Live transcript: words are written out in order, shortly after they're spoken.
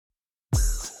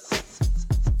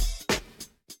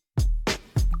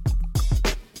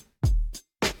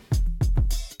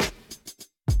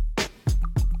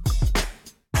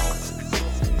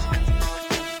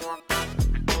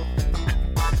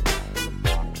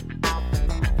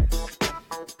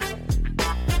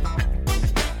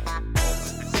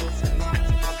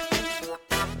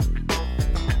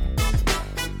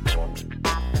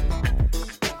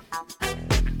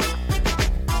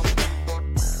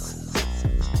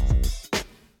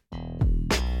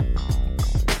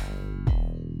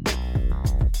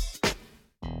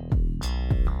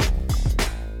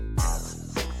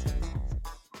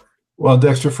Well,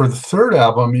 Dexter, for the third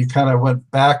album, you kind of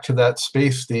went back to that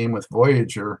space theme with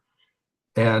Voyager,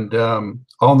 and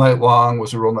All Night Long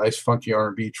was a real nice, funky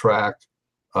R&B track.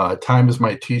 Time is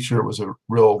My Teacher was a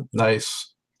real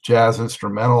nice jazz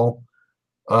instrumental.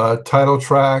 Title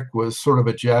track was sort of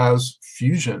a jazz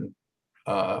fusion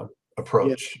Yeah.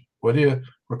 approach. What do you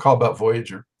recall about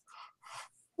Voyager?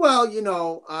 Well,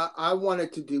 I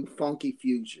wanted to do funky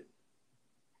fusion,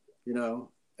 you know,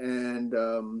 and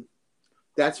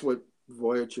that's what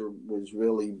Voyager was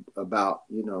really about,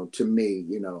 to me.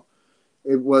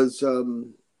 It was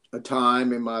a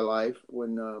time in my life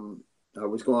when I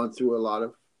was going through a lot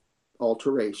of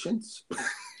alterations.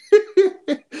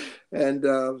 And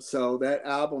so that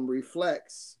album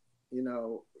reflects,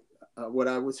 what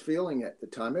I was feeling at the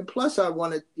time. And plus, I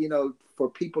wanted, for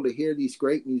people to hear these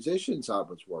great musicians I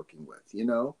was working with.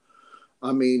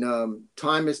 I mean,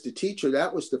 Time is the Teacher,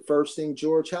 that was the first thing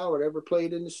George Howard ever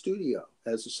played in the studio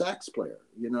as a sax player.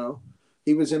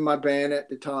 He was in my band at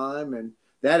the time, and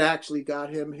that actually got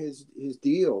him his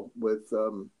deal with,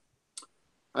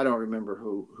 I don't remember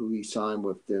who he signed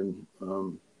with then.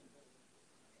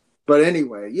 But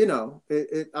anyway,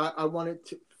 I wanted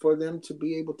for them to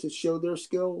be able to show their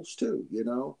skills too.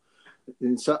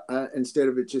 And so, instead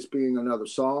of it just being another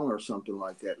song or something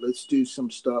like that, let's do some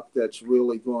stuff that's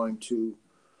really going to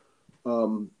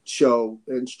show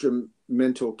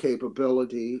instrumental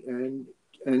capability and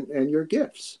your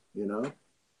gifts.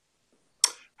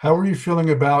 How were you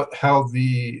feeling about how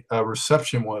the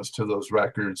reception was to those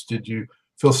records? Did you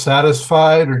feel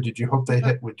satisfied, or did you hope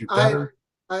would do I, better?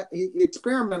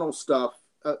 experimental stuff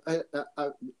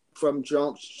from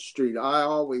Jump Street. I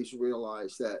always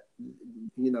realized that,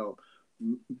 you know,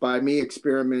 by me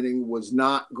experimenting was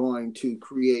not going to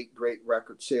create great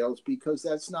record sales because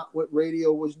that's not what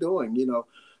radio was doing.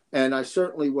 And I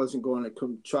certainly wasn't going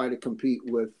to try to compete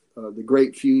with the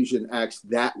great fusion acts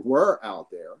that were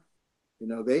out there.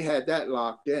 They had that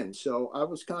locked in. So I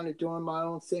was kind of doing my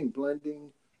own thing,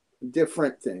 blending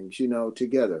different things,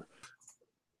 together.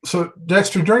 So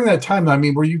Dexter, during that time, I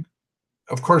mean, were you,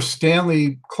 of course,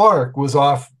 Stanley Clark was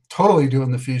off totally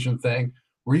doing the fusion thing.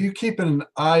 Were you keeping an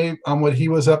eye on what he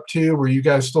was up to? Were you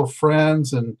guys still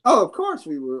friends? And Oh, of course,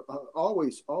 we were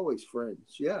always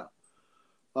friends. Yeah.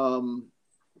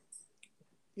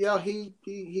 Yeah, he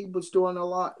was doing a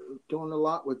lot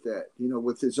with that,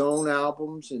 with his own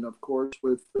albums, and of course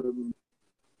with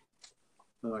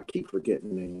I keep forgetting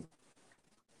the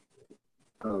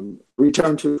name,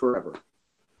 Return to Forever,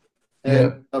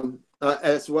 yeah, and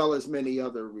as well as many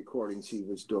other recordings he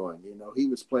was doing. He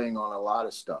was playing on a lot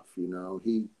of stuff.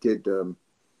 He did.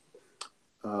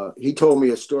 He told me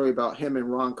a story about him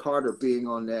and Ron Carter being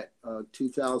on that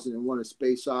 2001: A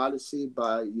Space Odyssey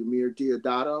by Eumir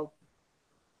Deodato,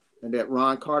 and that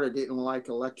Ron Carter didn't like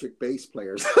electric bass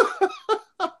players.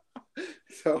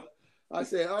 So I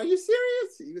said, "Are you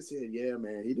serious?" He was saying, "Yeah,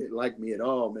 man. He didn't like me at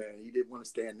all, man. He didn't want to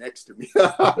stand next to me."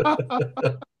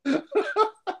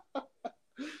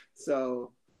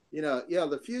 So, yeah,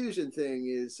 the fusion thing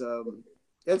is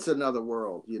it's another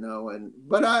world,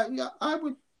 but I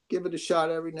would give it a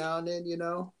shot every now and then.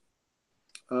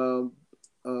 Um,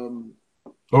 um,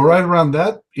 well, right around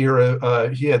that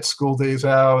era, he had School Days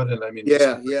Out, and I mean, just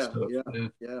yeah, some great yeah, stuff. yeah, Yeah.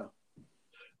 yeah.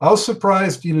 I was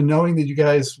surprised, knowing that you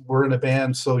guys were in a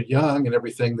band so young and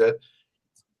everything, that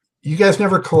you guys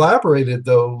never collaborated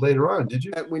though later on, did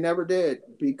you? We never did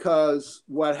because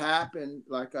what happened,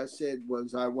 like I said,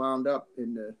 was I wound up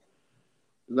in the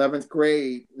 11th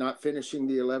grade, not finishing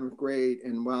the 11th grade,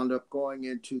 and wound up going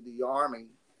into the Army.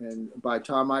 And by the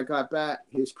time I got back,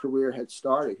 his career had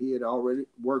started. He had already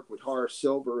worked with Horace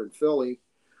Silver in Philly,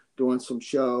 doing some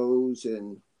shows,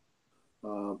 and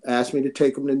asked me to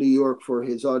take him to New York for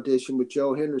his audition with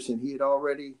Joe Henderson. He had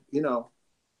already,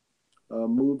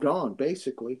 moved on,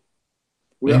 basically.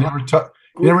 We You never talked.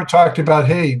 You never talked about,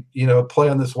 hey, play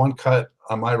on this one cut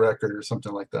on my record or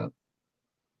something like that.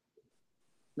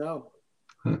 No.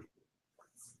 Huh.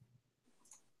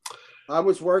 I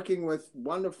was working with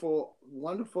wonderful,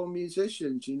 wonderful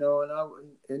musicians,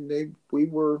 we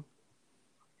were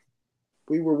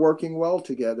working well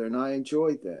together, and I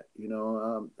enjoyed that.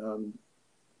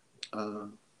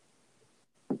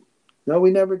 No, we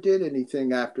never did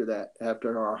anything after that.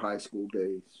 After our high school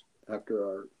days, after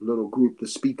our little group, the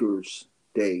Speakers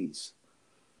days.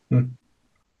 Hmm.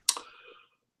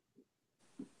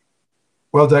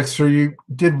 Well, Dexter, you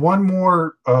did one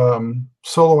more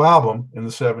solo album in the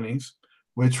 '70s,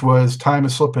 which was "Time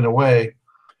Is Slipping Away."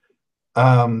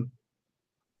 Um,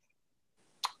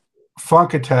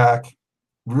 Funk Attack,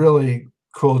 really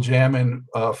cool jamming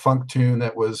funk tune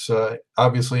that was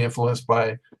obviously influenced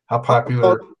by how Oh,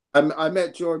 popular. I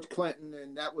met George Clinton,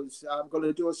 and that was I'm going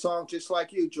to do a song just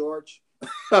like you, George.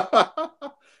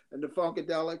 And the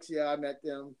Funkadelics, yeah, I met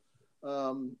them.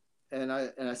 And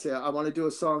I said I want to do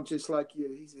a song just like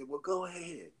you. He said, "Well, go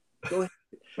ahead, go ahead."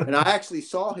 And I actually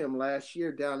saw him last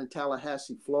year down in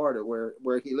Tallahassee, Florida,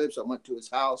 where he lives. I went to his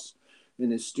house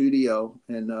in his studio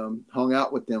and hung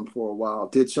out with them for a while.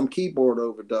 Did some keyboard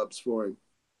overdubs for him.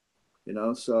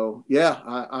 So yeah,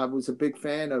 I was a big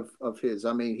fan of his.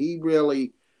 I mean, he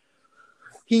really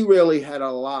had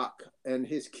a lock, and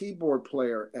his keyboard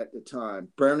player at the time,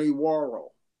 Bernie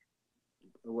Worrell,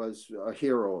 was a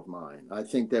hero of mine. I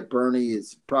think that Bernie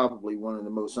is probably one of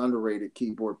the most underrated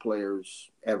keyboard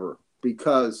players ever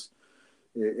because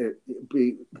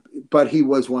but he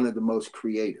was one of the most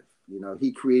creative.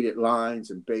 He created lines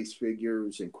and bass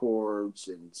figures and chords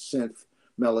and synth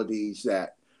melodies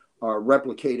that are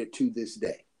replicated to this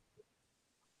day.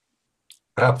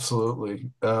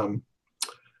 Absolutely.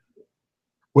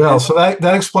 Well, so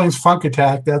that explains Funk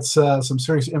Attack. That's some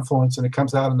serious influence, and it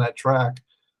comes out in that track.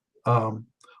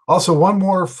 Also, One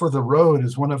More for the Road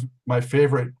is one of my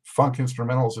favorite funk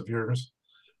instrumentals of yours.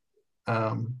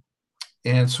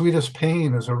 And Sweetest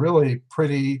Pain is a really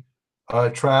pretty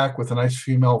track with a nice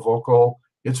female vocal.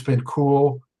 It's Been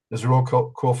Cool is a real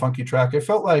cool, funky track. I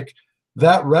felt like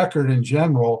that record in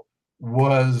general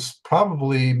was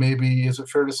probably, maybe, is it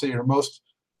fair to say, your most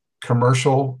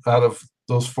commercial out of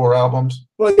those 4 albums?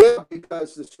 Well, yeah,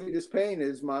 because The Sweetest Pain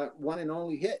is my one and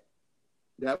only hit.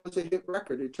 That was a hit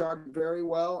record. It charted very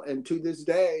well, and to this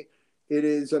day, it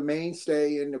is a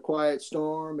mainstay in the Quiet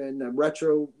Storm and the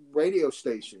retro radio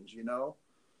stations.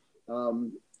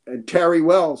 And Terry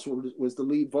Wells was the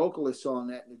lead vocalist on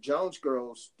that, and the Jones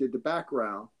Girls did the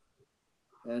background,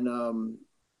 and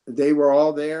they were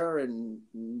all there, and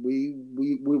we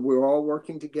were all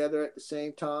working together at the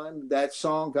same time. That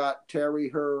song got Terry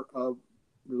her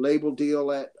label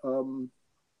deal at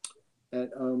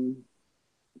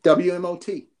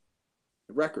WMOT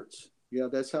Records. Yeah,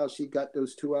 that's how she got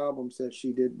those 2 albums that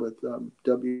she did with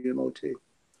WMOT.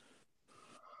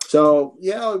 So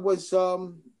yeah, it was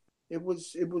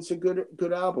a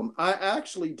good album. I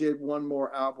actually did one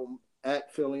more album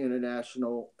at Philly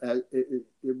International. It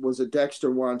was a Dexter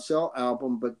Wansel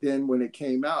album, but then when it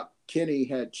came out, Kenny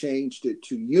had changed it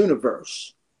to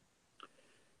Universe.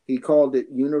 He called it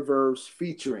Universe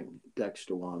featuring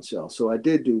Dexter Wansel. So I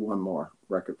did do one more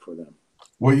record for them.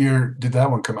 What year did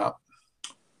that one come out?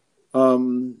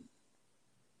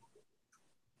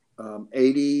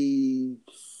 80,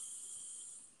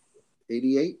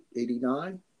 88,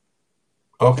 89.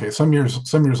 Okay, some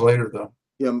years later, though.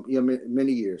 Yeah,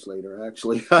 many years later,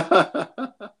 actually. When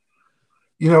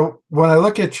I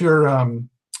look at your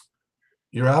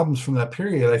albums from that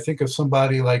period, I think of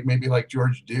somebody maybe like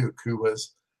George Duke, who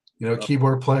was,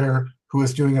 keyboard player who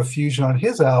was doing a fusion on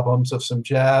his albums of some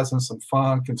jazz and some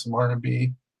funk and some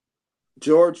R&B.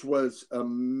 George was a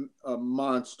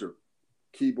monster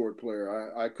keyboard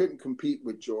player. I couldn't compete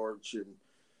with George,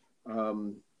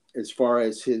 and as far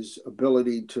as his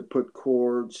ability to put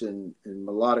chords and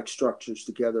melodic structures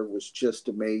together was just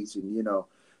amazing,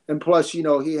 And plus, he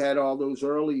had all those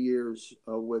early years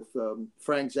with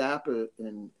Frank Zappa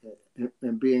and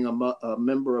being a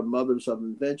member of Mothers of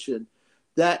Invention.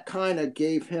 That kind of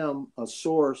gave him a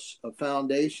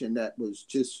foundation that was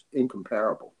just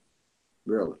incomparable,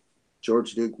 really.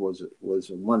 George Duke was a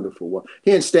wonderful one.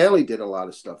 He and Stanley did a lot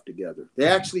of stuff together. They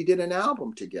actually did an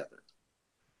album together.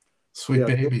 Sweet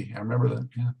Baby, I remember that.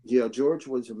 Yeah, George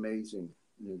was amazing,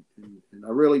 and I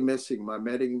really miss him. I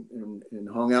met him and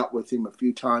hung out with him a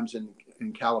few times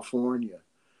in California,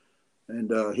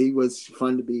 and he was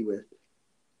fun to be with.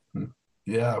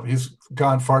 Yeah, he's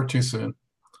gone far too soon.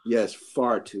 Yes,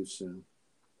 far too soon.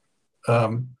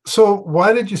 So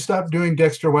why did you stop doing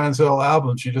Dexter Wansel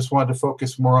albums? You just wanted to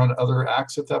focus more on other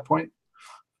acts at that point?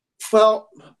 Well,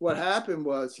 what happened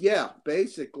was,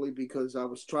 basically because I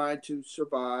was trying to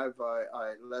survive,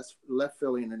 I left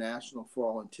Philly International for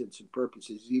all intents and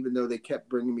purposes, even though they kept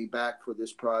bringing me back for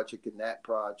this project and that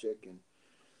project.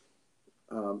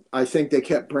 And I think they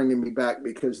kept bringing me back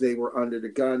because they were under the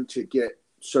gun to get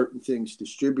certain things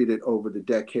distributed over the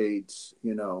decades,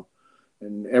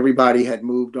 and everybody had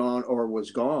moved on or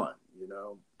was gone,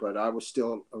 but I was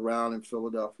still around in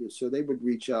Philadelphia. So they would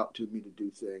reach out to me to do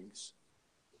things.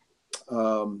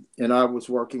 And I was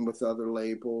working with other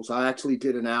labels. I actually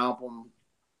did an album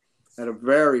at a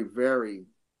very, very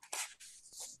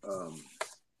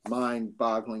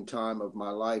mind-boggling time of my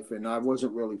life, and I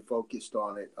wasn't really focused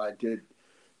on it.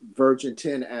 Virgin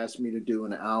 10 asked me to do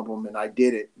an album, and I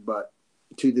did it, but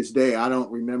to this day, I don't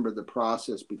remember the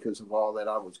process because of all that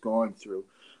I was going through.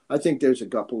 I think there's a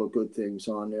couple of good things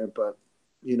on there, but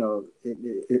you know,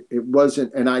 it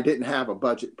wasn't, and I didn't have a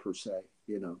budget per se,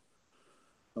 you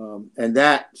know, and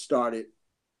that started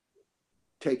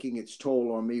taking its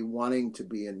toll on me wanting to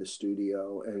be in the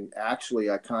studio. And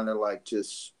actually, I kind of like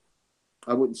just,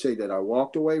 I wouldn't say that I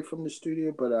walked away from the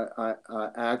studio, but I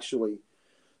actually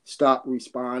stopped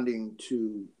responding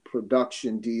to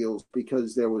production deals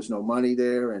because there was no money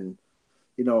there. And,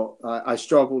 you know, I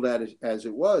struggled at it as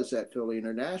it was at Philly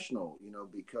International, you know,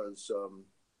 because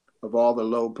of all the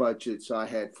low budgets I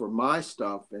had for my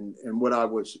stuff and what I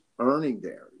was earning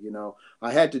there. You know,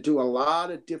 I had to do a lot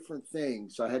of different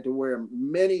things. I had to wear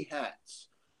many hats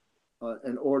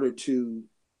in order to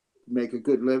make a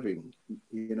good living.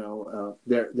 You know,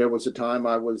 there was a time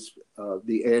I was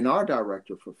the A&R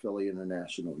director for Philly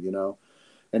International, you know,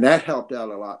 and that helped out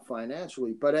a lot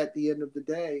financially. But at the end of the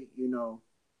day, you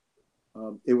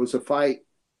know, it was a fight,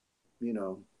 you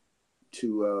know,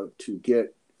 to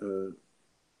get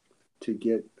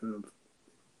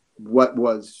what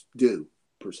was due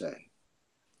per se.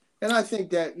 And I think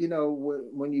that, you know,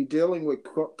 when you're dealing with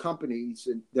companies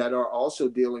that are also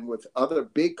dealing with other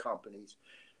big companies,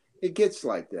 it gets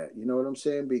like that. You know what I'm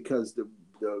saying? Because the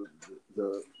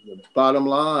bottom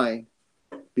line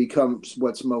becomes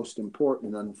what's most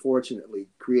important. Unfortunately,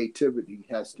 creativity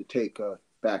has to take a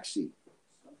backseat.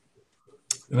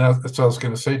 And that's what I was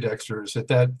going to say, Dexter, is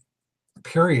that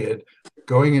period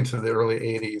going into the early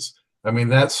 80s, I mean,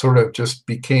 that sort of just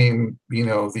became, you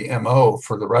know, the MO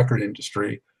for the record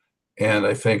industry. And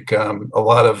I think a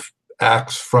lot of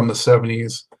acts from the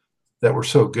 70s that were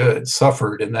so good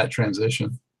suffered in that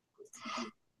transition.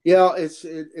 Yeah,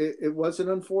 it was an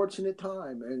unfortunate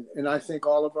time, and I think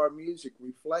all of our music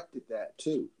reflected that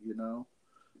too, you know.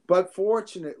 But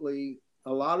fortunately,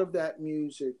 a lot of that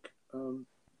music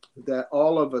that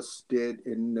all of us did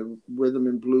in the rhythm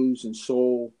and blues and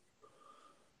soul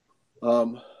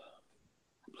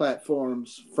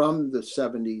platforms from the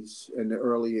 70s and the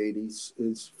early 80s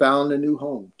is found a new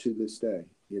home to this day,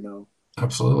 you know.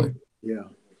 Absolutely. Yeah.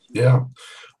 Yeah.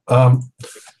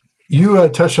 You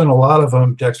touched on a lot of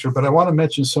them, Dexter, but I want to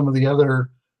mention some of the other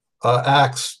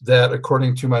acts that,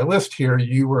 according to my list here,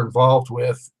 you were involved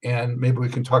with, and maybe we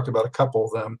can talk about a couple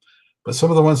of them. But some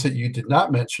of the ones that you did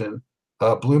not mention,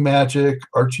 Blue Magic,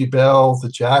 Archie Bell, the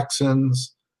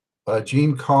Jacksons,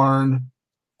 Gene Carn,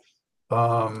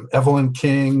 Evelyn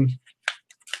King,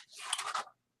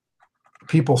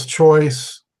 People's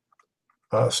Choice,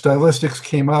 Stylistics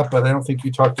came up, but I don't think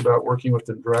you talked about working with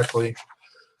them directly.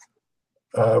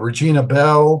 Regina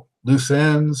Belle, Loose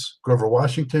Ends, Grover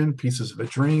Washington, Pieces of a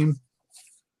Dream.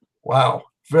 Wow,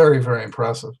 very, very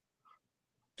impressive.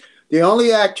 The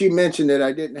only act you mentioned that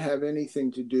I didn't have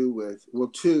anything to do with, well,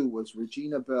 two, was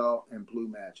Regina Belle and Blue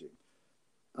Magic.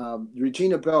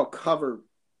 Regina Belle covered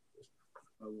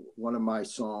one of my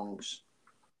songs,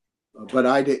 but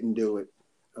I didn't do it.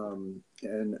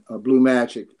 And Blue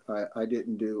Magic, I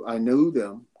didn't do. I knew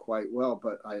them quite well,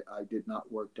 but I did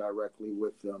not work directly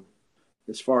with them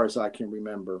as far as I can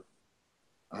remember.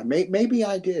 Maybe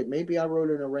I did. Maybe I wrote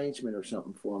an arrangement or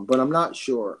something for them, but I'm not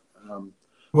sure.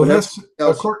 Well, this,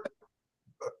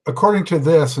 according to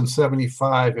this, in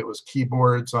 '75, it was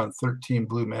keyboards on 13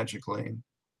 Blue Magic Lane.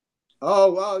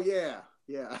 Oh, well, yeah.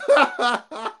 Yeah.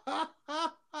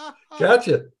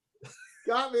 Gotcha.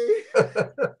 Got me.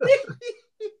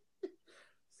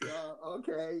 So,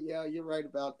 okay. Yeah, you're right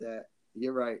about that.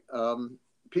 You're right.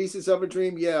 Pieces of a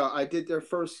Dream. Yeah, I did their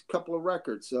first couple of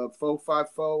records,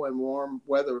 454 and Warm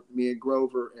Weather. Me and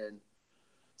Grover and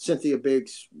Cynthia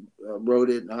Biggs wrote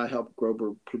it, and I helped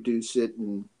Grover produce it.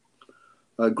 And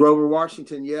Grover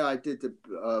Washington, yeah, I did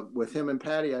with him and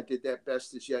Patty. I did that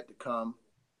Best Is Yet to Come.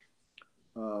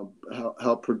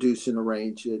 Helped produce and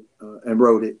arrange it and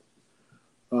wrote it.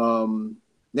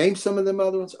 Name some of them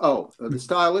other ones. Oh, the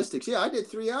Stylistics. Yeah, I did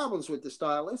 3 albums with the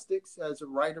Stylistics as a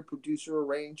writer, producer,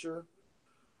 arranger.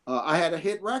 I had a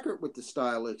hit record with the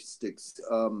Stylistics.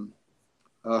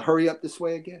 Hurry Up This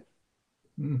Way Again.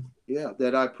 Mm. Yeah,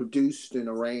 that I produced and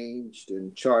arranged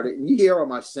and charted. And you hear all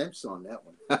my simps on that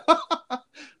one.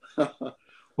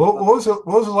 What was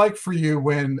it like for you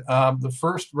when the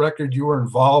first record you were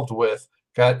involved with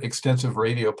got extensive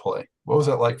radio play? What was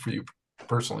that like for you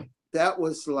personally? That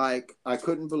was like, I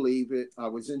couldn't believe it. I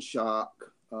was in shock.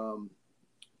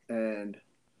 And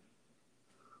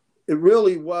it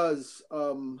really was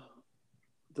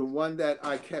the one that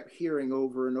I kept hearing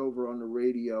over and over on the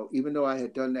radio, even though I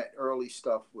had done that early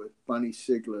stuff with Bunny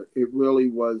Sigler. It really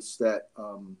was that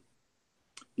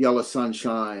Yellow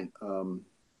Sunshine,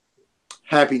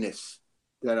 Happiness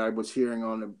that I was hearing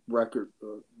on the record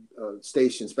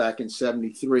stations back in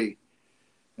 '73.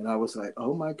 And I was like,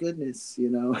 oh my goodness,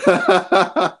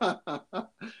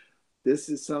 this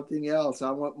is something else. I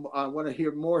want to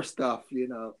hear more stuff,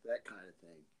 that kind of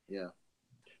thing. Yeah.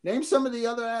 Name some of the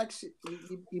other acts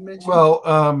you mentioned. Well,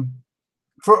 I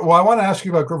want to ask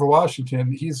you about Grover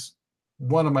Washington. He's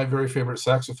one of my very favorite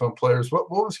saxophone players.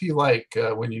 What was he like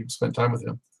when you spent time with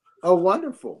him? Oh,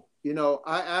 wonderful.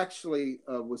 I actually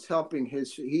was helping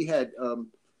he had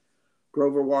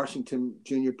Grover Washington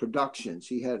Jr. Productions.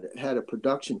 He had a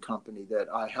production company that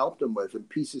I helped him with, and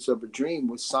Pieces of a Dream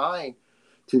was signed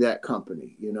to that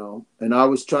company, and I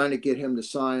was trying to get him to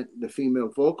sign the female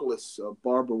vocalist,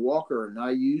 Barbara Walker, and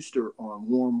I used her on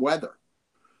Warm Weather,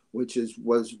 which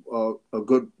was a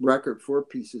good record for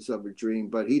Pieces of a Dream,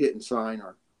 but he didn't sign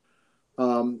her.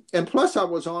 And plus, I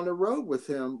was on the road with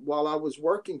him while I was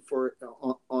working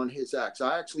on his acts.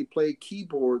 I actually played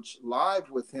keyboards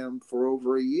live with him for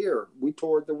over a year. We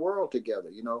toured the world together.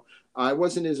 I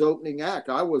wasn't his opening act.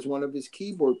 I was one of his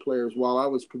keyboard players while I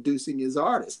was producing his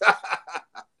artists.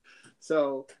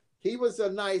 So he was a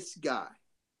nice guy.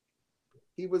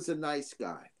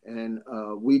 And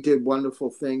we did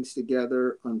wonderful things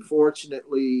together.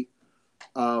 Unfortunately,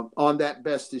 on that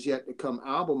Best Is Yet to Come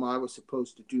album, I was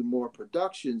supposed to do more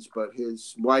productions, but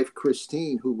his wife,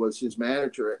 Christine, who was his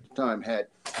manager at the time, had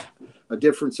a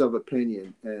difference of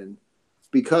opinion. And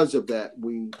because of that,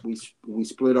 we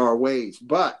split our ways.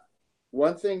 But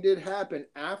one thing did happen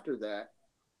after that,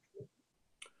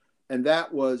 and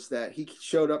that was that he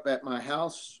showed up at my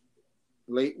house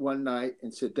late one night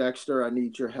and said, Dexter, I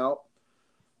need your help.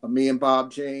 Me and Bob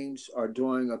James are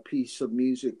doing a piece of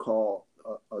music called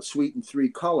Suite in Three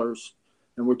Colors,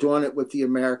 and we're doing it with the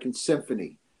American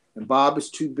Symphony. And Bob is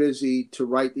too busy to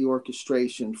write the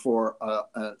orchestration for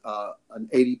an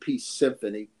 80-piece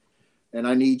symphony, and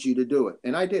I need you to do it.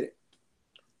 And I did it.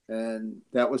 And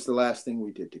that was the last thing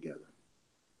we did together.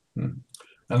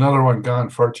 Another one gone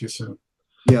far too soon.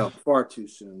 Yeah, far too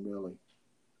soon, really.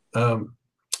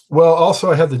 Well,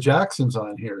 also I had the Jacksons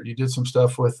on here. You did some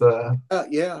stuff with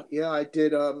yeah, I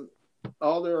did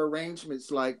all their arrangements.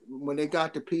 Like when they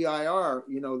got to PIR,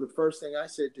 the first thing I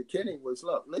said to Kenny was,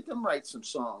 look, let them write some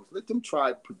songs. Let them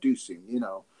try producing,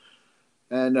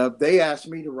 And they asked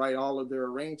me to write all of their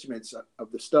arrangements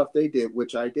of the stuff they did,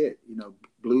 which I did,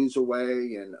 Blues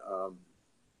Away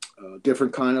and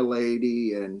Different Kind of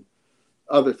Lady and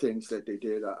other things that they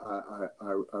did. I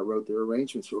wrote their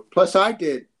arrangements for. Plus I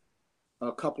did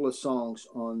a couple of songs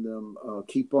on them,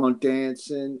 Keep On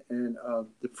Dancing. And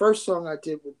the first song I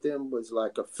did with them was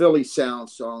like a Philly sound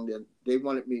song. That they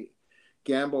wanted me,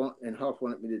 Gamble and Huff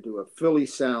wanted me to do a Philly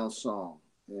sound song,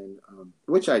 and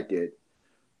which I did.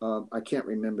 I can't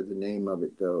remember the name of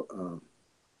it though.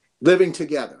 Living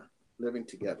Together,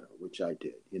 which I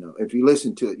did. If you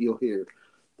listen to it, you'll hear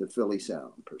the Philly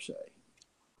sound per se.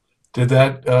 Did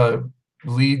that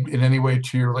lead in any way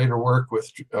to your later work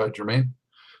with Jermaine?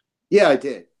 Yeah, I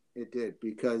did. It did,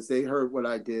 because they heard what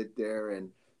I did there,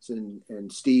 and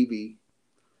Stevie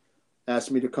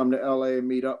asked me to come to LA and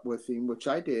meet up with him, which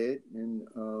I did.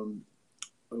 And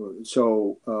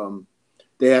so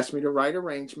they asked me to write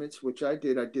arrangements, which I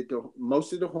did. I did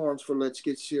most of the horns for Let's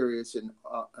Get Serious, and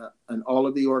all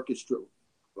of the orchestra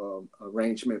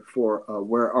arrangement for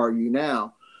Where Are You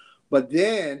Now. But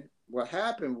then what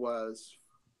happened was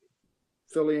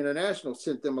Philly International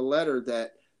sent them a letter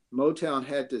that Motown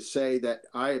had to say that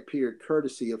I appeared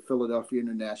courtesy of Philadelphia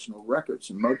International Records,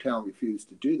 and Motown refused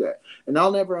to do that. And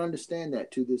I'll never understand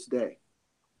that to this day.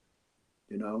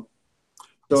 So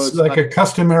it's like a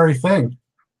customary thing.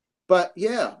 But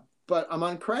yeah, but I'm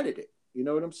uncredited. You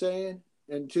know what I'm saying?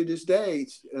 And to this day,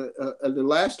 the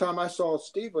last time I saw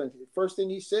Steve, the first thing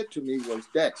he said to me was,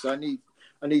 Dex, I need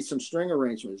some string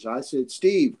arrangements. I said,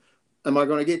 Steve, am I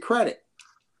going to get credit?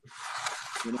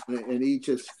 And he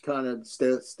just kind of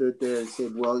stood there and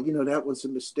said, well, that was a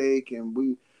mistake, and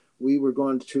we were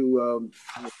going to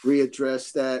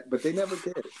readdress that, but they never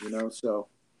did, so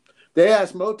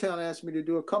Motown asked me to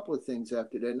do a couple of things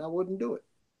after that, and I wouldn't do it.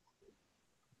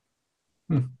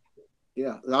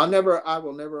 Yeah, I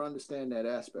will never understand that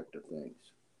aspect of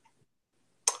things.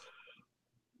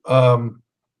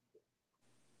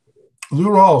 Lou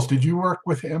Rawls, did you work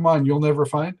with him on You'll Never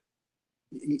Find?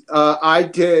 I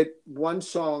did one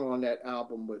song on that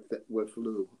album with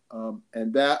Lou,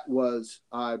 and that was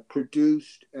I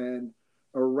produced and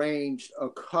arranged a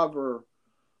cover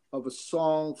of a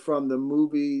song from the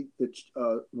movie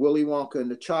Willy Wonka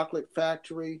and the Chocolate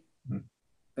Factory,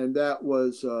 and that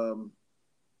was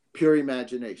Pure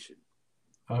Imagination.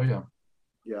 Oh yeah,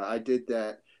 yeah, I did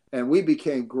that, and we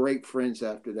became great friends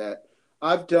after that.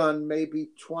 I've done maybe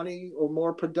 20 or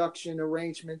more production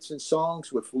arrangements and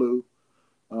songs with Lou.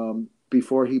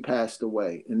 before he passed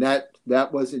away. And that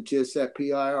wasn't just at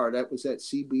PIR, that was at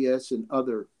CBS and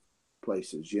other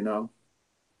places, you know.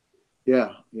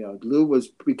 Yeah, yeah. Lou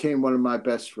became one of my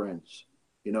best friends.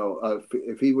 You know,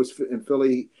 if he was in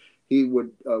Philly, he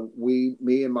would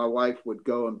me and my wife would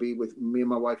go and be with me and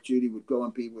my wife Judy would go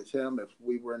and be with him. If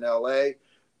we were in LA,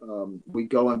 we'd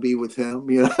go and be with him.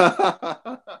 You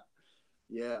know,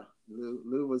 yeah.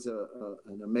 Lou was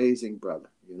an amazing brother.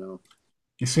 You know,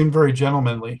 You seem very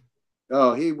gentlemanly.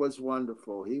 oh, he was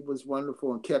wonderful. He was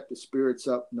wonderful and kept the spirits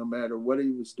up no matter what he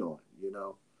was doing. You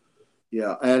know,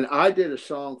 yeah. And I did a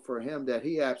song for him that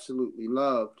he absolutely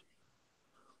loved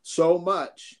so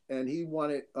much, and he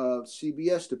wanted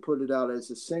CBS to put it out as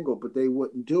a single, but they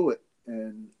wouldn't do it.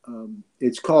 And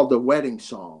it's called The Wedding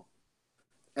Song.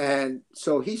 And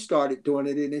so he started doing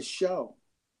it in his show.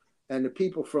 And the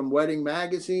people from Wedding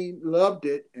Magazine loved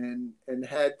it and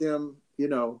had them, you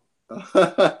know,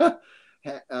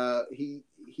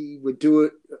 he would do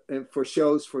it for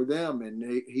shows for them, and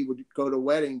he would go to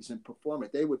weddings and perform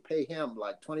it. They would pay him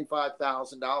like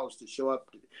 $25,000 to show up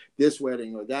to this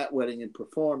wedding or that wedding and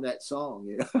perform that song.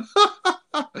 You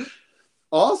know?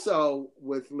 Also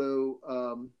with Lou,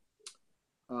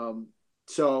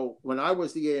 so when I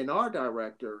was the A&R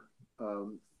director,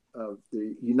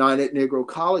 the United Negro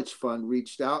College Fund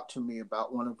reached out to me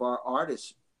about one of our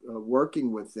artists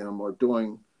working with them or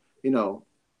doing, you know,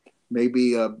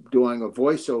 maybe doing a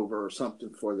voiceover or something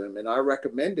for them. And I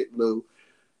recommended Lou,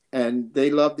 and they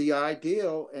loved the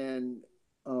idea. And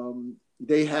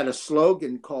they had a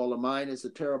slogan called "A Mind is a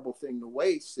Terrible Thing to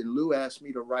Waste." And Lou asked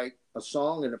me to write a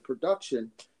song and a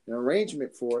production, an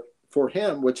arrangement for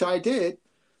him, which I did.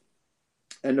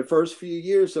 And the first few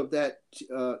years of that,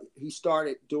 he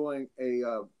started doing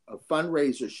a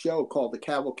fundraiser show called the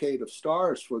Cavalcade of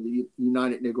Stars for the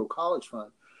United Negro College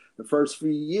Fund. The first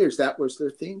few years, that was their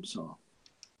theme song.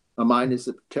 A mind is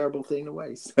a terrible thing to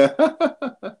waste.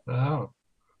 Wow.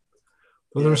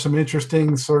 Well, there are some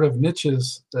interesting sort of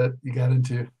niches that you got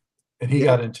into and he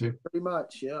got into. Pretty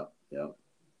much, yeah, yeah.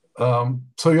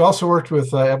 So you also worked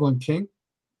with Evelyn King?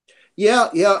 Yeah.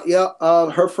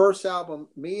 Her first album,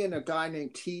 me and a guy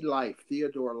named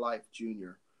Theodore Life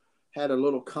Jr., had a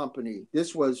little company.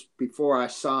 This was before I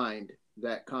signed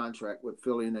that contract with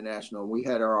Philly International. We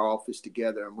had our office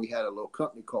together, and we had a little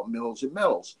company called Mills and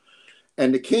Metals.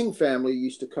 And the King family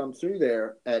used to come through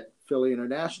there at Philly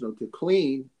International to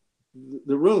clean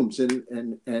the rooms.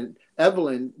 And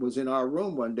Evelyn was in our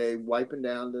room one day wiping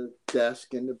down the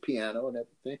desk and the piano and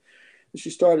everything.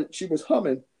 And she was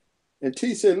humming. And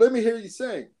T said, "Let me hear you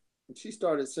sing." And she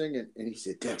started singing. And he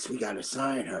said, "Dex, we got to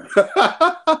sign her."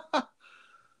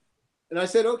 And I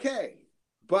said, "Okay."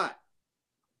 But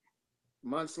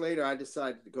months later, I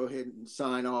decided to go ahead and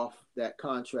sign off that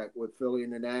contract with Philly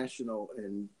International,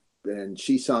 and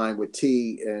she signed with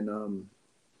T. And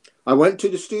I went to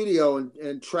the studio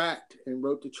and tracked and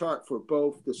wrote the chart for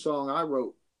both the song I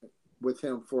wrote with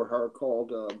him for her called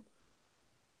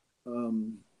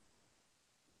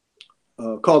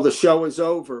 "The Show Is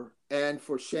Over," and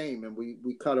for Shame, and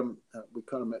we cut them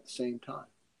at the same time.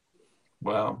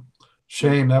 Wow,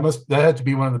 Shame. That had to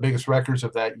be one of the biggest records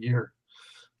of that year.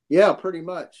 Yeah, pretty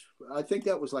much. I think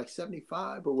that was like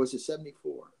 75, or was it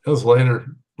 74? It was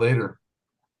later.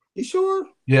 You sure?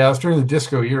 Yeah, it was during the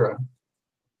disco era.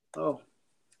 Oh.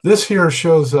 This here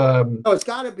shows. Oh, it's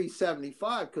got to be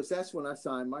 75 because that's when I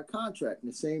signed my contract. In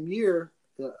the same year,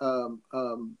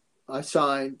 I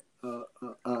signed.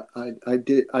 I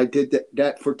did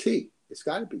that for T. It's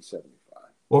got to be 75.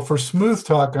 Well, for Smooth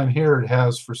Talk on here, it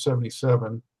has for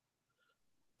 77.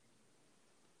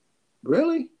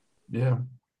 Really? Yeah.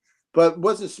 But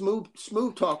wasn't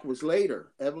Smooth Talk was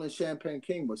later. Evelyn Champagne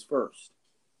King was first.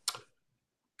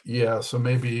 Yeah, so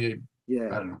maybe, yeah,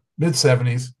 I don't know,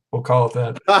 mid-70s. We'll call it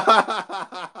that.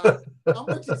 I'm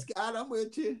with you, Scott. I'm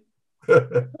with you.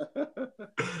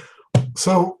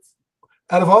 So,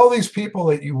 out of all these people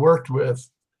that you worked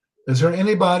with, is there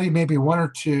anybody, maybe one or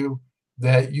two,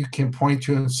 that you can point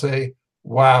to and say,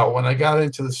 wow, when I got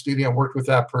into the studio and worked with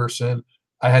that person,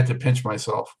 I had to pinch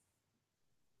myself?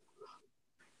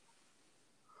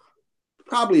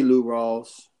 Probably Lou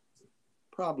Rawls.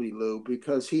 Probably Lou,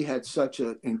 because he had such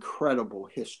an incredible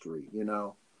history, you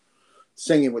know.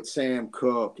 Singing with Sam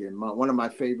Cooke, and one of my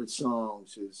favorite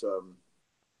songs is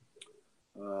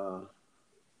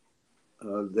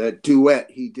that duet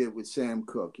he did with Sam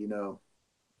Cooke, you know.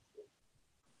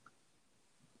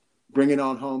 Bring It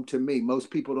On Home to Me. Most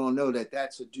people don't know that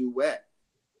that's a duet.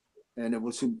 And it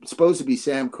was supposed to be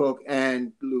Sam Cooke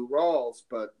and Lou Rawls,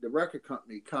 but the record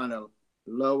company kind of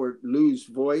lowered Lou's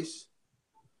voice.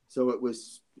 So it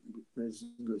was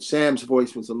Sam's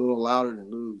voice was a little louder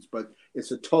than Lou's, but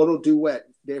it's a total duet.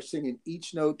 They're singing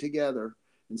each note together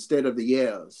instead of the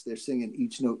yes. They're singing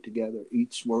each note together,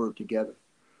 each word together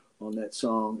on that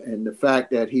song. And the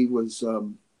fact that he was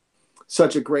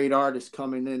such a great artist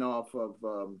coming in off of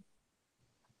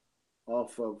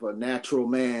A Natural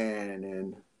Man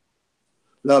and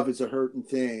Love Is a Hurting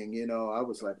Thing, you know, I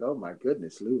was like, oh my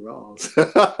goodness, Lou Rawls.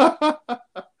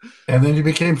 And then you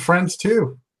became friends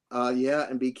too. Yeah,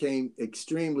 and became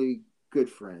extremely good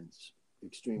friends.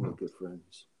 Extremely good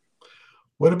friends.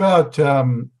 What about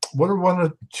what are one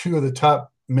or two of the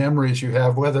top memories you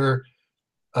have, whether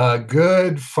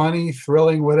good, funny,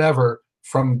 thrilling, whatever,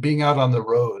 from being out on the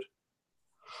road?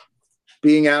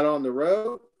 Being out on the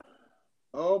road?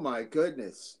 Oh my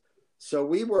goodness. So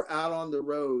we were out on the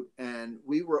road and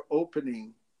we were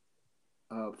opening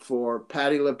for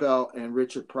Patti LaBelle and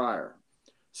Richard Pryor.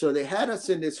 So they had us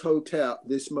in this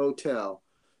motel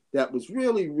that was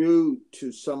really rude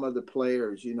to some of the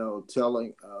players, you know,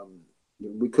 telling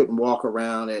we couldn't walk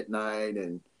around at night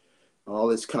and all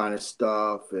this kind of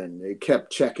stuff. And they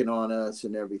kept checking on us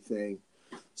and everything.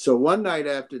 So one night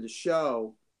after the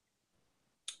show,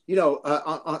 you know,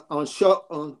 on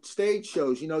stage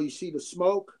shows, you know, you see the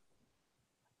smoke,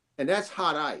 and that's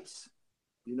hot ice.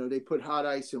 You know, they put hot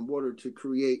ice and water to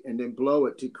create, and then blow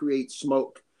it to create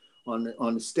smoke on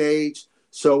the stage.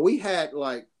 So we had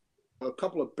like a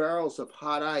couple of barrels of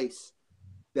hot ice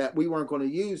that we weren't going to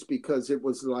use because it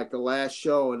was like the last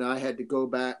show, and I had to go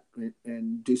back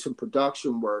and do some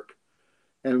production work,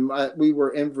 and we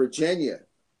were in Virginia.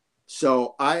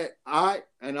 So and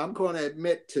I'm going to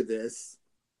admit to this,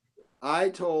 I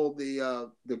told the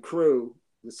crew,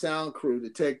 the sound crew, to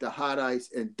take the hot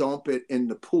ice and dump it in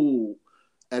the pool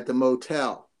at the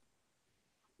motel.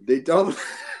 They dumped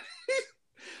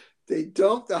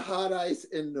the hot ice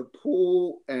in the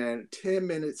pool, and 10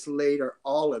 minutes later,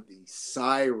 all of these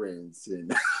sirens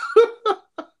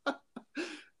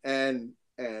and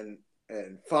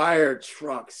fire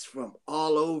trucks from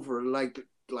all over, like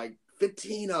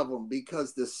 15 of them,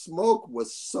 because the smoke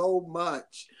was so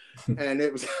much and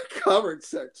it was covered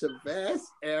such a vast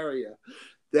area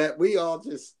that we all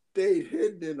just stayed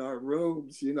hidden in our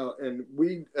rooms, you know. And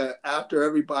we, after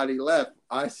everybody left,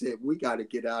 I said, we got to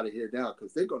get out of here now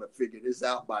because they're going to figure this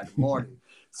out by the morning.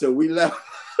 So we left.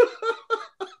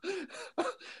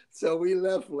 So we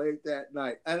left late that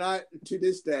night. And to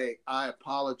this day, I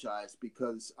apologize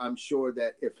because I'm sure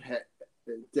that if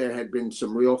there had been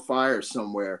some real fire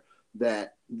somewhere,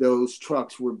 that those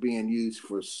trucks were being used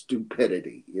for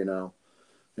stupidity, you know.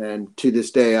 And to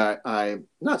this day, I'm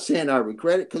not saying I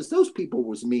regret it because those people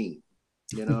was mean,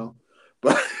 you know,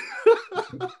 but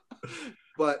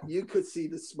but you could see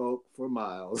the smoke for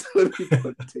miles. Let me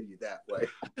put it to you that way.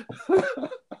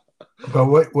 But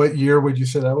what year would you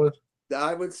say that was?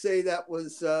 I would say that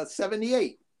was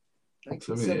 78.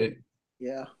 78.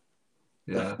 Yeah.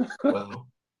 Yeah. Wow.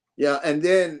 Yeah, and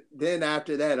then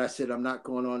after that, I said, I'm not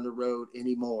going on the road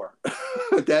anymore.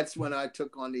 That's when I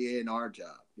took on the A&R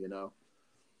job, you know,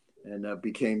 and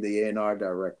became the A&R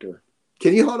director.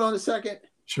 Can you hold on a second?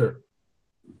 Sure.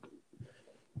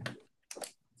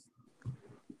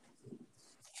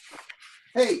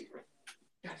 Hey.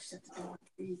 Gotta shut the door,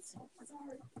 please.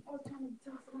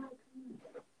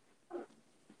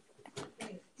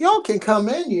 Y'all can come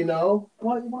in, you know.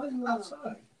 Why are you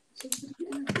outside?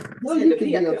 No, you can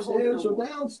be upstairs or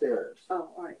downstairs. Oh,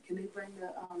 all right. Can they bring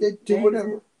Do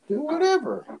whatever. Do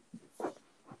whatever.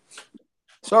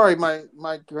 Sorry, my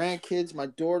grandkids, my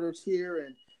daughter's here,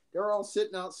 and they're all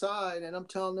sitting outside, and I'm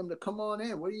telling them to come on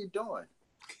in. What are you doing?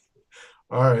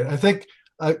 All right. I think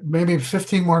maybe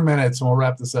 15 more minutes and we'll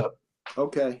wrap this up.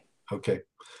 Okay. Okay.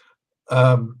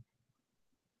 I'm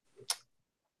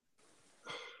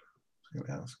going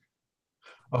to ask.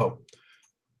 Oh.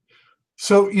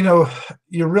 So, you know,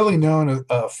 you're really known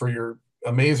for your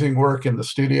amazing work in the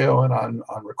studio and on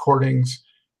recordings.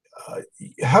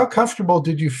 How comfortable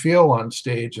did you feel on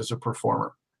stage as a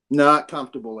performer? Not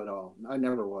comfortable at all. I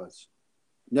never was.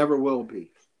 Never will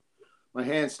be. My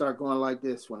hands start going like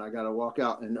this when I got to walk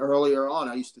out. And earlier on,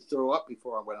 I used to throw up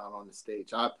before I went out on the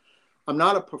stage. I'm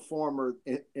not a performer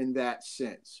in that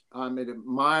sense. I'm an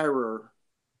admirer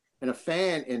and a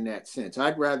fan in that sense.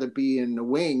 I'd rather be in the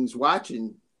wings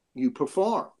watching you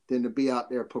perform than to be out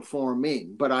there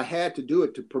performing. But I had to do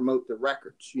it to promote the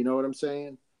records. You know what I'm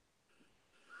saying?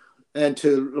 And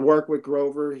to work with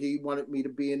Grover, he wanted me to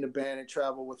be in the band and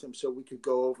travel with him so we could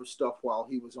go over stuff while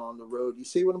he was on the road. You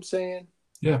see what I'm saying?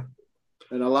 Yeah.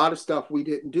 And a lot of stuff we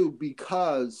didn't do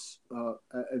because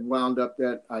it wound up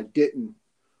that I didn't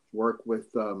work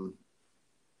with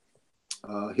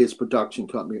his production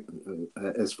company,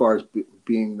 as far as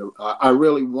being I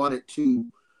really wanted to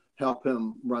help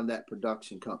him run that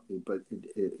production company, but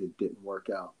it didn't work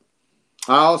out.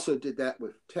 I also did that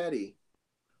with Teddy.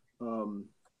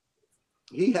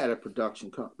 He had a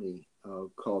production company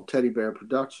called Teddy Bear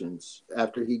Productions.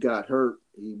 After he got hurt,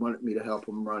 he wanted me to help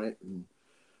him run it, and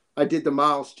I did the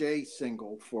Miles J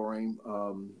single for him.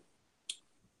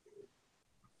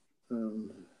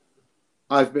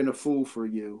 I've Been a Fool for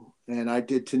You, and I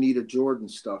did Tanita Jordan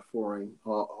stuff for him,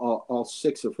 all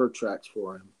 6 of her tracks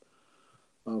for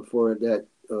him, for that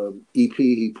EP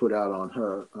he put out on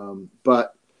her.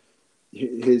 But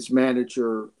his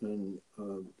manager and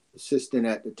assistant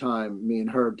at the time, me and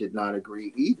her did not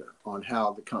agree either on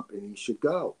how the company should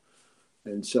go.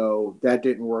 And so that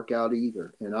didn't work out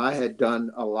either. And I had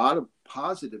done a lot of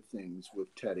positive things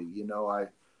with Teddy. You know,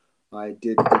 I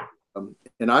did,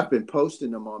 and I've been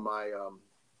posting them on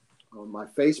my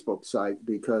Facebook site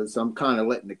because I'm kind of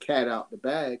letting the cat out the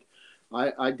bag.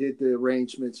 I did the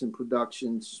arrangements and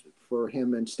productions for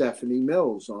him and Stephanie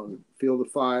Mills on Feel the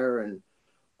Fire and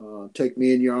Take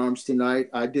Me in Your Arms Tonight.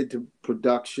 I did the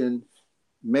production,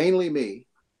 mainly me,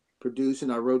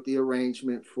 producing. I wrote the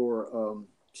arrangement for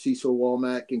Cecil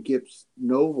Womack and Gibbs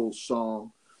Noble's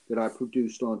song that I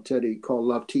produced on Teddy called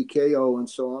Love TKO, and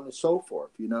so on and so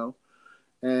forth, you know.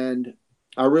 And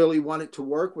I really wanted to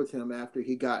work with him after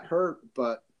he got hurt,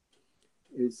 but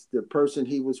it's the person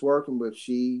he was working with,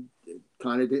 she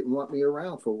kind of didn't want me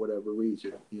around for whatever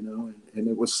reason, you know. And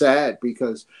it was sad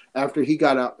because after he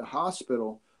got out the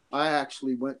hospital, I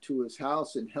actually went to his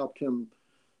house and helped him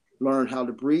learn how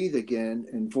to breathe again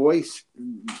and voice,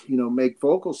 you know, make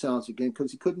vocal sounds again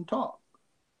because he couldn't talk.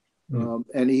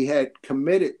 And he had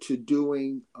committed to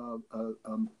doing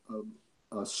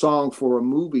a song for a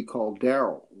movie called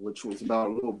Daryl, which was about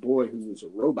a little boy who was a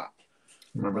robot.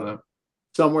 Remember that?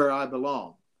 Somewhere I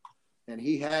Belong. And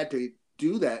he had to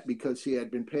do that because he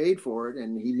had been paid for it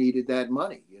and he needed that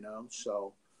money, you know.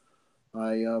 So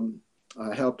I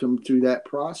helped him through that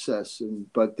process.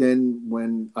 But then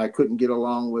when I couldn't get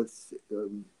along with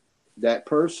that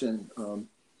person,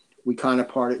 we kind of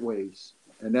parted ways.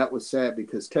 And that was sad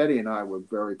because Teddy and I were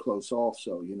very close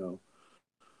also, you know.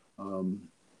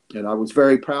 And I was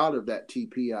very proud of that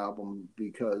TP album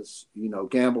because, you know,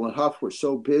 Gamble and Huff were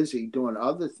so busy doing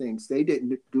other things, they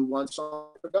didn't do one song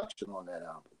production on that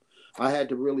album. I had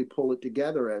to really pull it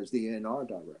together as the A&R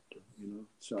director, you know.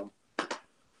 So,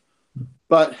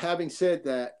 but having said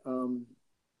that,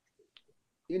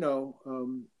 you know,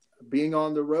 being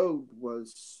on the road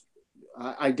was,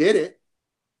 I did it.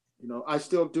 You know, I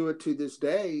still do it to this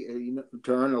day. You know,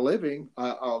 to earn a living,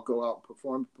 I'll go out and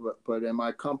perform. But am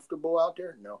I comfortable out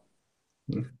there? No.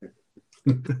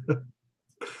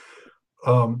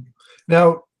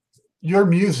 Now, your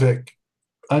music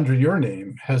under your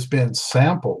name has been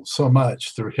sampled so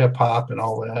much through hip hop and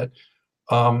all that.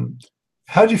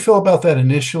 How do you feel about that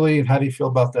initially, and how do you feel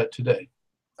about that today?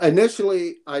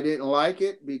 Initially, I didn't like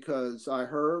it because I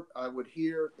would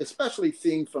hear, especially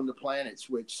Theme from the Planets,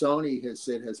 which Sony has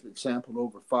said has been sampled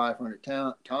over 500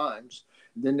 times.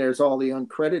 And then there's all the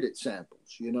uncredited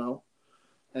samples, you know.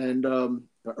 And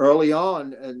early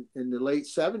on, in the late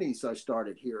 70s, I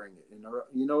started hearing it. And,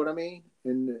 you know what I mean?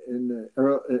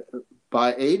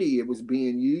 By 80, it was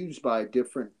being used by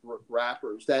different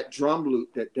rappers. That drum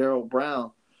loop that Daryl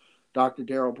Brown, Dr.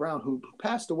 Daryl Brown, who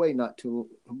passed away not too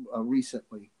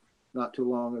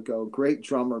long ago. Great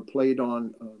drummer, played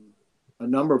on a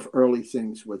number of early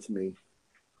things with me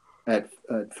at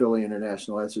Philly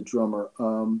International as a drummer.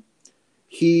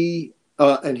 He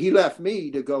left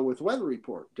me to go with Weather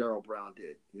Report. Daryl Brown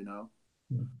did, you know.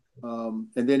 And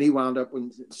then he wound up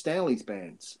with Stanley's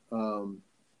bands.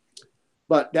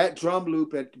 But that drum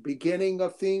loop at the beginning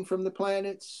of Theme from the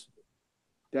Planets,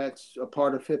 that's a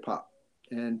part of hip hop.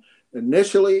 And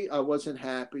initially, I wasn't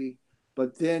happy,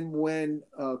 but then when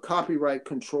copyright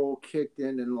control kicked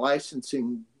in and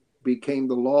licensing became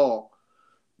the law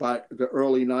by the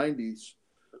early 90s,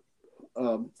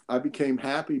 I became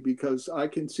happy because I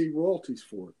can see royalties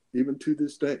for it, even to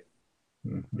this day,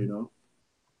 you know?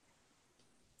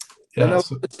 Yeah, and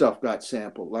other stuff got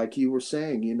sampled, like you were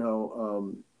saying, you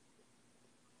know,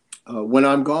 When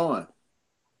I'm Gone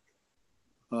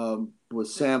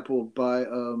was sampled by...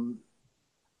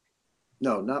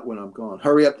 No, not When I'm Gone.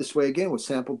 Hurry Up This Way Again was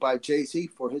sampled by Jay-Z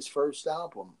for his first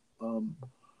album.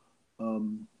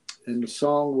 And the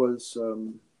song was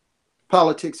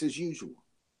Politics as Usual.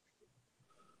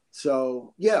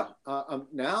 So, yeah,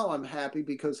 now I'm happy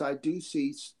because I do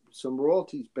see some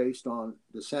royalties based on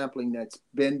the sampling that's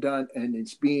been done and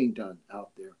it's being done out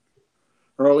there.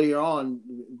 earlier on,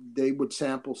 they would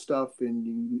sample stuff and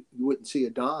you wouldn't see a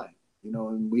dime, you know,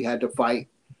 and we had to fight.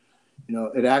 You know,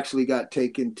 it actually got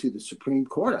taken to the Supreme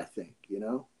Court, I think, you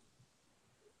know.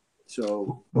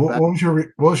 So What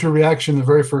was your reaction the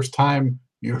very first time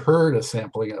you heard a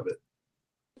sampling of it?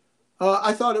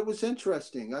 I thought it was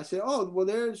interesting. I said, "Oh, well,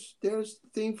 there's the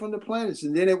theme from the Planets,"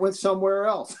 and then it went somewhere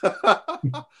else.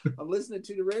 I'm listening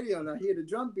to the radio and I hear the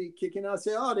drum beat kicking out. I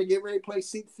say, "Oh, they get ready to play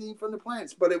theme from the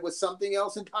Planets," but it was something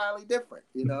else entirely different.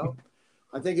 You know,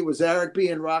 I think it was Eric B.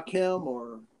 and Rakim,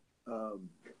 or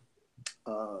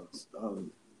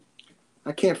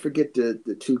I can't forget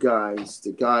the two guys.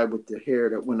 The guy with the hair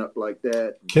that went up like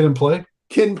that. Kid and Play.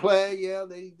 Kid and Play, yeah,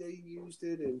 they used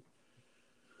it, and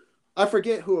I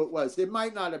forget who it was. It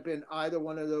might not have been either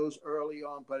one of those early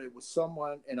on, but it was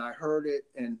someone, and I heard it,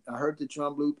 and I heard the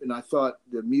drum loop, and I thought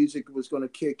the music was going to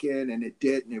kick in, and it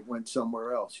did, and it went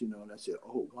somewhere else, you know, and I said,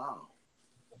 oh, wow.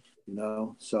 You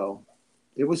know, so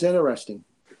it was interesting.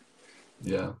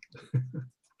 Yeah.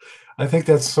 I think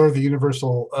that's sort of the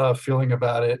universal feeling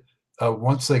about it.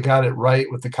 Once they got it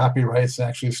right with the copyrights and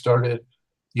actually started,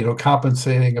 you know,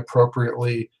 compensating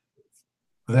appropriately,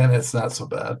 then it's not so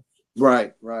bad.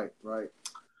 Right.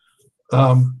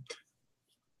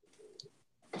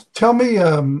 Tell me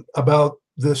about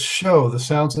this show, The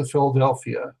Sounds of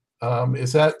Philadelphia.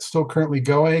 Is that still currently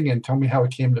going? And tell me how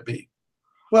it came to be.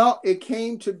 Well, it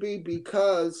came to be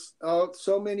because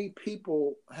so many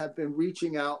people have been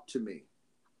reaching out to me,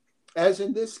 as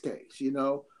in this case, you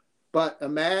know. But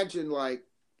imagine like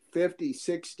 50,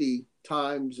 60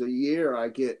 times a year I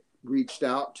get reached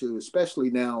out to,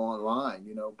 especially now online,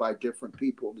 you know, by different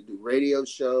people to do radio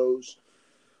shows,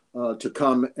 to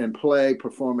come and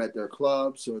perform at their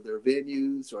clubs or their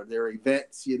venues or their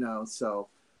events, you know. So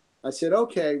I said,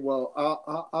 okay, well,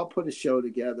 I'll put a show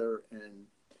together,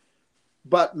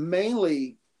 but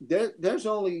mainly there's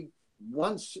only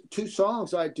two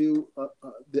songs I do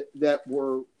that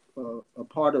were a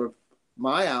part of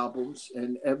my albums,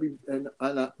 and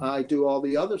I do all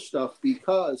the other stuff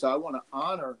because I want to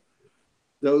honor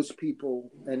those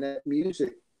people and that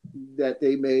music that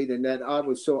they made and that I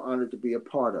was so honored to be a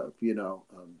part of, you know.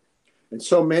 And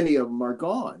so many of them are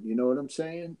gone, you know what I'm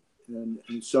saying? And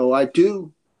so I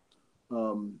do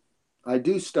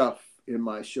stuff in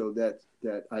my show that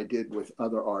I did with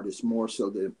other artists more so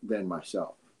than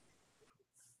myself.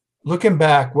 Looking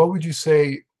back, what would you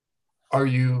say are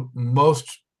you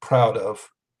most proud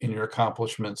of in your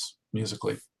accomplishments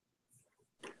musically?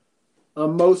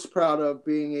 I'm most proud of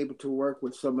being able to work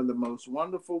with some of the most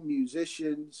wonderful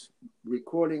musicians,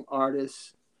 recording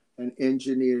artists, and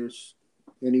engineers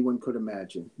anyone could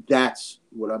imagine. That's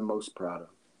what I'm most proud of.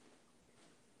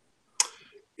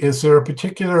 Is there a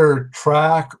particular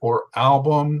track or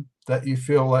album that you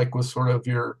feel like was sort of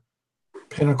your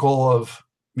pinnacle of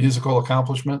musical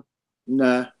accomplishment?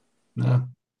 Nah. No.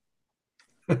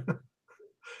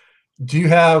 Do you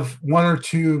have one or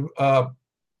two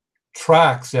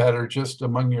tracks that are just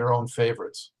among your own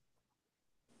favorites?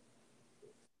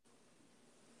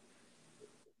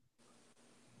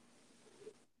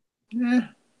 Yeah.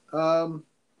 Well,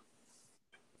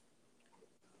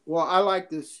 I like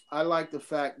this. I like the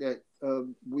fact that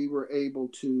we were able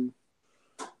to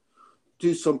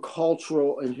do some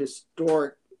cultural and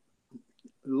historic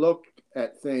look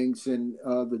at things. And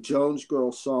the Jones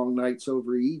Girl song, Nights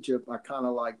Over Egypt, I kind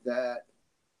of like that.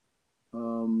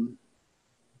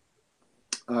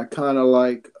 I kind of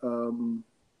like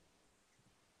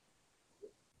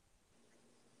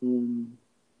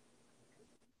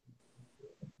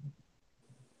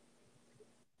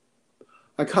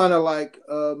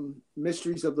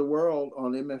Mysteries of the World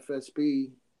on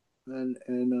MFSB, and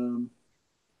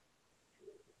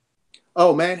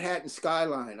Manhattan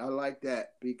Skyline. I like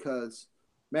that because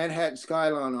Manhattan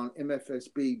Skyline on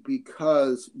MFSB,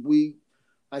 because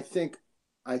I think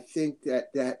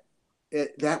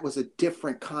that was a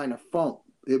different kind of funk.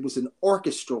 It was an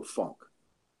orchestral funk,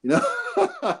 you know.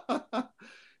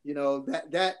 You know,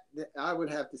 that I would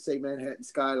have to say Manhattan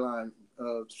Skyline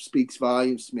speaks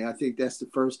volumes to me. I think that's the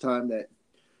first time that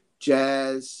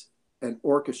jazz and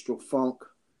orchestral funk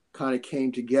kind of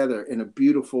came together in a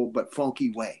beautiful but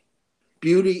funky way.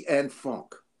 Beauty and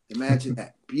funk. Imagine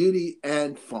that. Beauty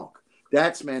and funk.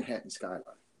 That's Manhattan Skyline.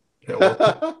 Yeah,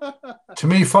 well, to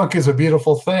me, funk is a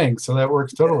beautiful thing, so that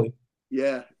works totally.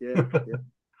 Yeah.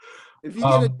 If you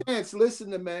get a chance,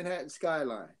 listen to Manhattan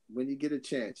Skyline when you get a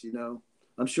chance, you know.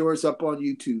 I'm sure it's up on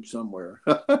YouTube somewhere.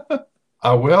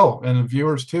 I will, and the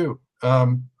viewers too.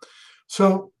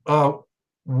 So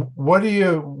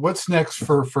what's next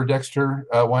for Dexter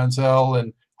Wansel,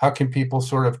 and how can people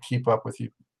sort of keep up with you?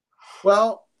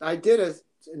 Well, I did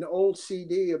an old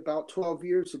CD about 12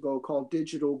 years ago called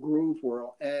Digital Groove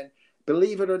World. And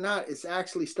believe it or not, it's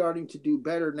actually starting to do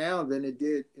better now than it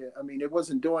did. I mean, it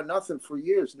wasn't doing nothing for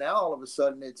years. Now, all of a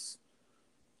sudden, it's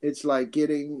like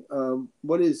getting,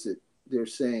 what is it they're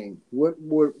saying? What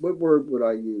word would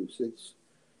I use? It's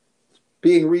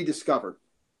being rediscovered,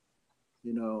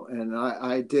 you know, and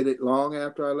I did it long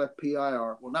after I left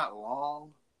PIR. Well, not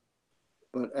long,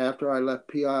 but after I left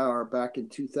PIR back in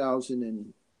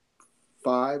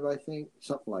 2005, I think,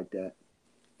 something like that.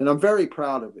 And I'm very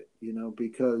proud of it, you know,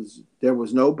 because there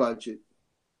was no budget.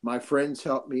 My friends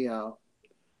helped me out.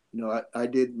 You know, I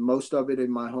did most of it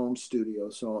in my home studio,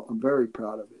 so I'm very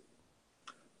proud of it.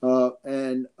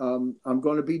 And I'm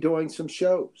going to be doing some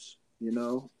shows, you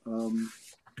know.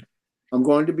 I'm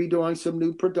going to be doing some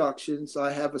new productions.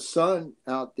 I have a son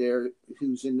out there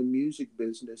who's in the music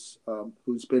business,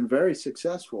 who's been very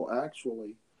successful,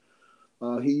 actually.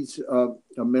 He's a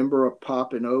member of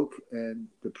Pop and Oak and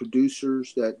the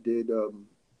producers that did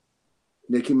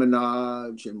Nicki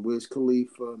Minaj and Wiz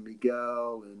Khalifa,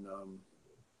 Miguel,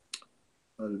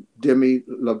 and Demi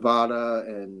Lovato,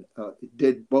 and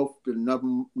did both the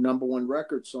number one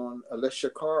records on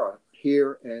Alicia Cara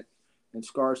here and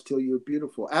Scars Till You're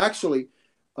Beautiful. Actually,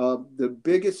 the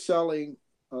biggest selling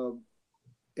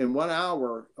in 1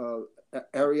 hour,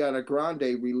 Ariana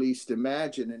Grande released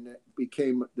Imagine, and it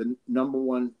became the number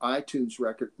one iTunes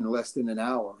record in less than an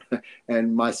hour.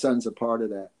 And my son's a part of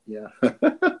that. Yeah.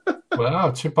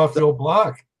 Wow, chip off the old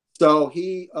block. So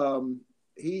he's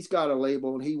got a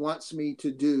label, and he wants me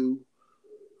to do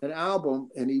an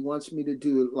album, and he wants me to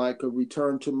do like a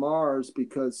Return to Mars,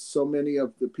 because so many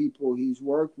of the people he's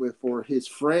worked with or his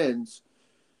friends,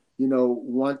 you know,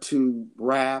 want to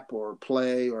rap or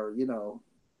play or, you know,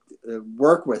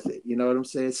 work with it. You know what I'm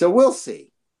saying? So we'll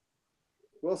see.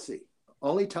 We'll see.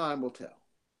 Only time will tell.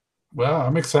 Wow,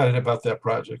 I'm excited about that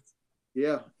project.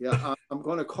 Yeah. I'm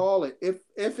going to call it,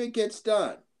 if it gets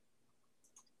done.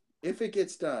 If it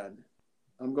gets done,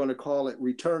 I'm going to call it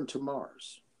Return to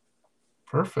Mars.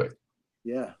 Perfect.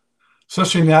 Yeah.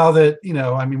 Especially now that, you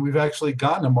know, I mean, we've actually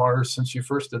gone to Mars since you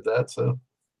first did that. So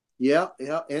Yeah.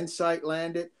 Insight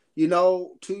landed. You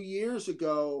know, 2 years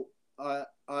ago,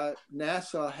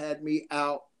 NASA had me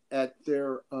out at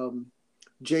their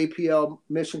JPL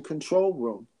Mission Control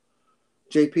Room,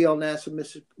 JPL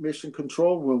NASA Mission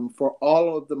Control Room for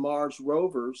all of the Mars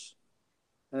rovers.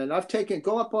 And I've taken,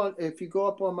 if you go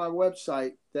up on my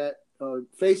website, that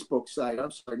Facebook site,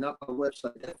 I'm sorry, not my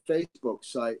website, that Facebook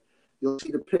site, you'll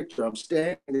see the picture. I'm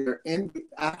standing there in the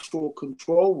actual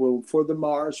control room for the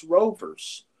Mars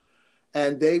rovers.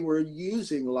 And they were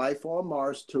using life on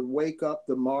Mars to wake up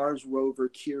the Mars rover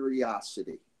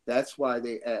Curiosity. That's why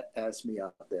they asked me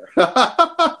out there.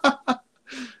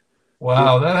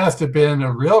 wow, that has to have been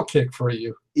a real kick for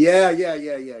you. Yeah.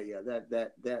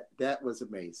 That was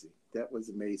amazing. That was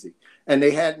amazing. And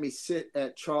they had me sit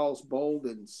at Charles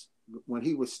Bolden's when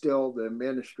he was still the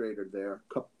administrator there.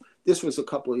 This was a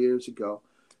couple of years ago.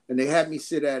 And they had me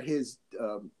sit at his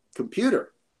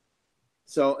computer.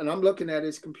 So, and I'm looking at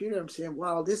his computer, I'm saying,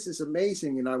 wow, this is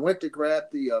amazing. And I went to grab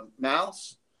the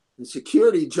mouse, and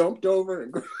security jumped over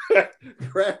and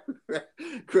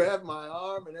grabbed my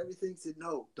arm and everything. Said,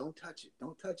 no, don't touch it.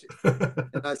 Don't touch it.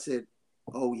 And I said,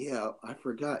 oh, yeah, I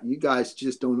forgot. You guys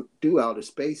just don't do outer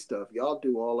space stuff. Y'all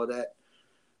do all of that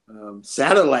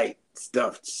satellite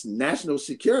stuff, national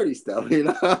security stuff, you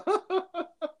know?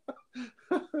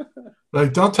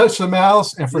 Like, don't touch the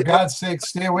mouse, and for God's sake,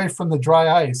 stay away from the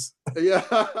dry ice. Yeah.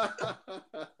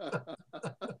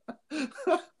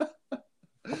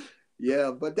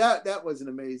 Yeah, but that was an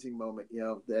amazing moment, you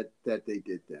know, that they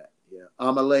did that. Yeah.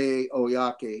 Amale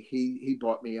Oyake, he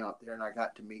brought me out there, and I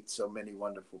got to meet so many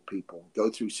wonderful people, go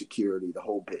through security, the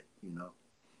whole bit, you know.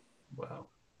 Wow.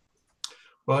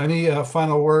 Well, any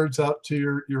final words out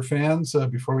to your fans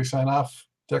before we sign off,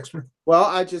 Dexter? Well,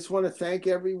 I just want to thank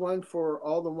everyone for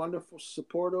all the wonderful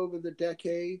support over the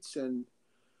decades. And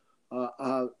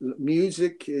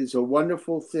music is a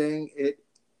wonderful thing.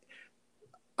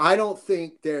 I don't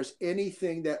think there's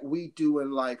anything that we do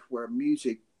in life where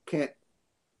music can't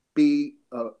be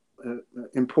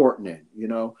important in. You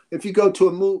know, if you go to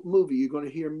a movie, you're going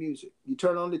to hear music. You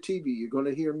turn on the TV, you're going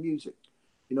to hear music.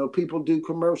 You know, people do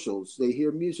commercials, they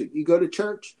hear music. You go to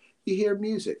church, you hear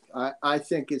music. I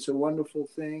think it's a wonderful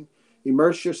thing.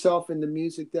 Immerse yourself in the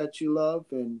music that you love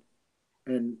and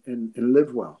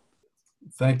live well.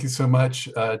 Thank you so much,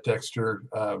 Dexter.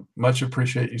 Much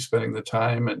appreciate you spending the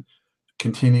time, and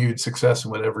continued success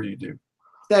in whatever you do.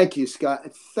 Thank you, Scott.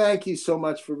 Thank you so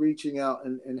much for reaching out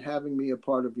and having me a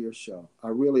part of your show. I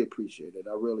really appreciate it.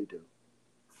 I really do.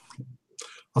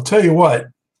 I'll tell you what,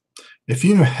 If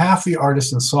you knew half the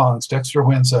artists and songs Dexter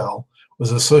Wenzel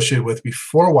was associated with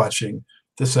before watching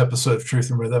this episode of Truth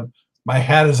and Rhythm, my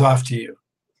hat is off to you,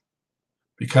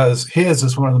 because his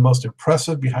is one of the most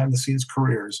impressive behind-the-scenes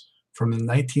careers from the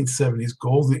 1970s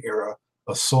golden era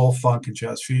of soul, funk, and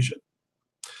jazz fusion.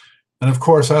 And of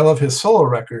course, I love his solo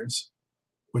records,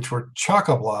 which were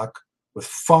chock-a-block with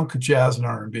funk, jazz, and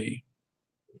R&B.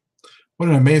 What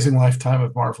an amazing lifetime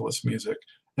of marvelous music.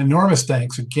 Enormous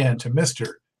thanks again to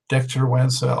Mr. Dexter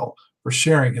Wenzel for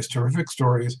sharing his terrific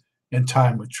stories and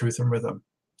time with Truth and Rhythm.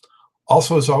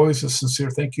 Also, as always, a sincere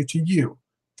thank you to you,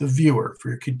 the viewer, for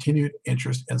your continued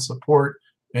interest and support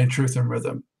in Truth and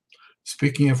Rhythm.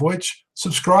 Speaking of which,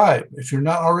 subscribe. If you're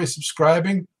not already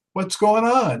subscribing, what's going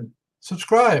on?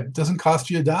 Subscribe. It doesn't cost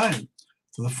you a dime.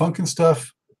 To the Funk and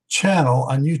Stuff channel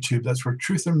on YouTube. That's where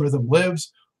Truth and Rhythm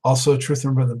lives. Also, Truth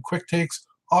and Rhythm Quick Takes,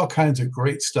 all kinds of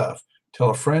great stuff. Tell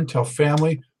a friend, tell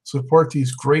family, support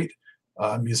these great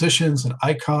musicians and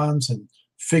icons and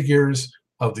figures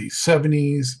of the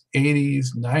 70s, 80s,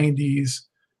 90s,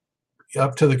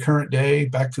 up to the current day,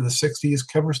 back to the 60s,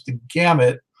 covers the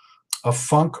gamut of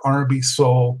funk, R&B,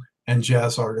 soul, and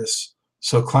jazz artists.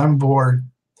 So climb aboard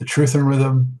the Truth and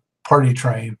Rhythm party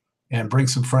train and bring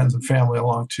some friends and family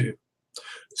along too.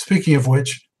 Speaking of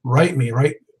which, write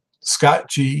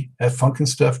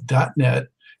scottg@funkandstuff.net.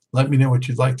 Let me know what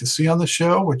you'd like to see on the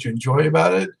show, what you enjoy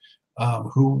about it,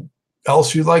 who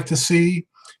else you'd like to see.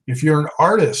 If you're an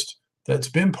artist that's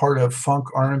been part of funk,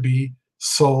 R&B,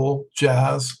 soul,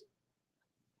 jazz,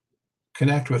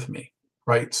 connect with me.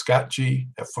 Right,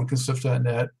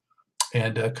 scottg@funkandstuff.net,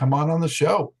 and come on the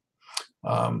show.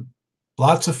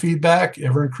 Lots of feedback,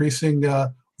 ever increasing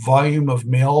volume of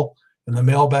mail in the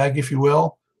mailbag, if you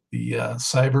will, the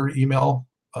cyber email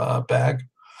bag,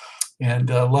 and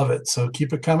love it. So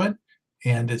keep it coming,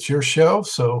 and it's your show,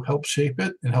 so help shape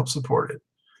it and help support it.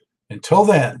 Until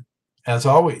then, as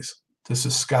always, this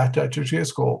is Scott Dr.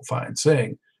 J.S. Goldfine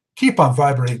saying, keep on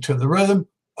vibrating to the rhythm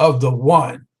of the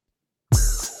one.